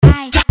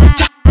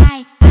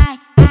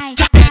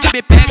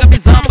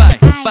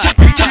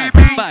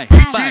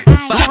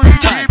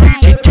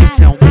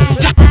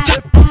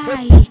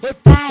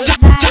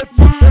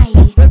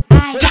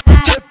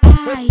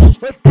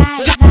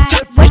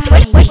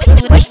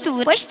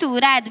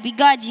posturado,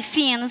 bigode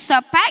fino,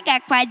 só paga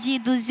com a de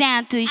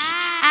 200.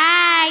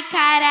 Ai,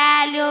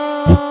 caralho.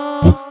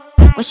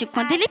 Oxe,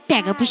 quando ele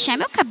pega, puxa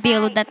meu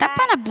cabelo, dá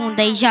tapa na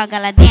bunda e joga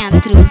lá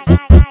dentro.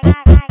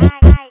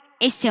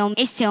 Esse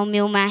é o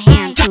meu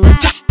marrento.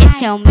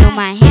 Esse é o meu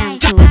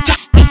marrento.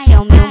 Esse é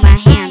o meu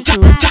marrento.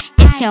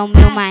 Esse é o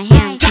meu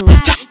marrento.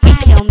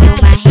 Esse é o meu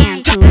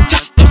marrento.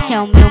 Esse é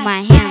o meu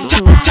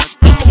marrento.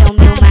 Esse é o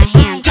meu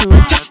marrento.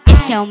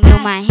 Esse é o meu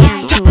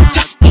marrento.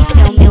 Esse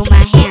é o meu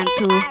marrento.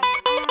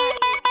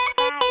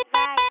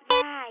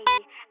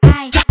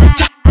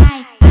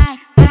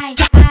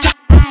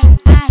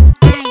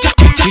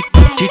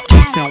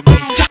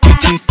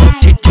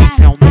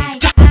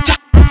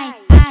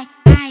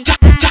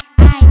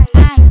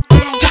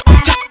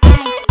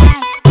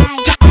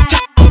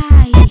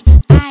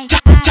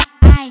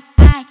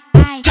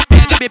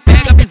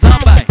 Pega a visão,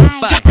 vai.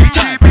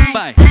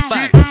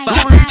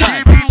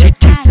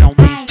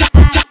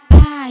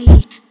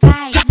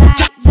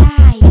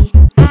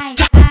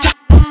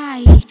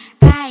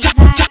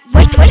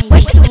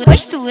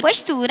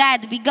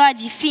 Posturado,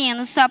 bigode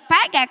fino, só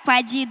paga com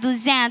a de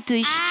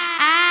 200.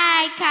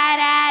 Ai,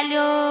 caralho.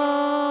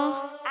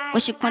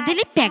 Oxe, quando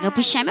ele pega,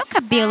 puxa meu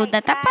cabelo,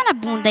 dá tapa na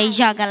bunda e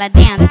joga lá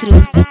dentro.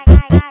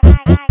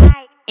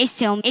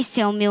 Esse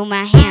é o meu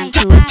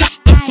marrento.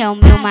 Esse é o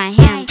meu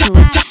marrento.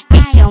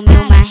 Esse é o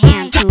meu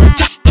marrento.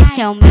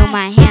 Esse é o meu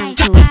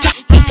marrento.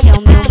 Esse é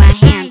o meu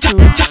marrento.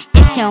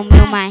 Esse é o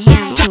meu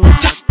marrento.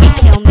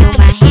 Esse é o meu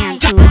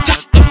marrento.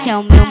 Esse é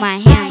o meu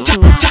marrento.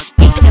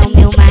 Esse é o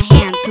meu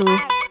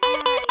marrento.